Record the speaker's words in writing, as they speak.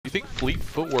You think fleet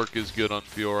footwork is good on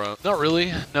Fiora? Not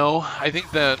really, no. I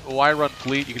think that why run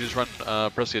fleet? You can just run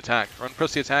press the attack. Run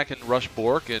press the attack and rush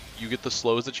Bork, and you get the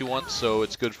slows that you want, so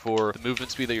it's good for the movement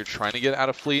speed that you're trying to get out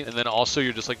of fleet, and then also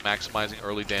you're just like maximizing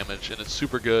early damage, and it's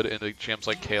super good in the champs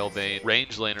like Kale, Vayne,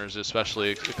 range laners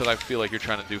especially, because I feel like you're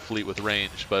trying to do fleet with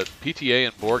range, but PTA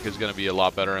and Bork is going to be a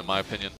lot better in my opinion.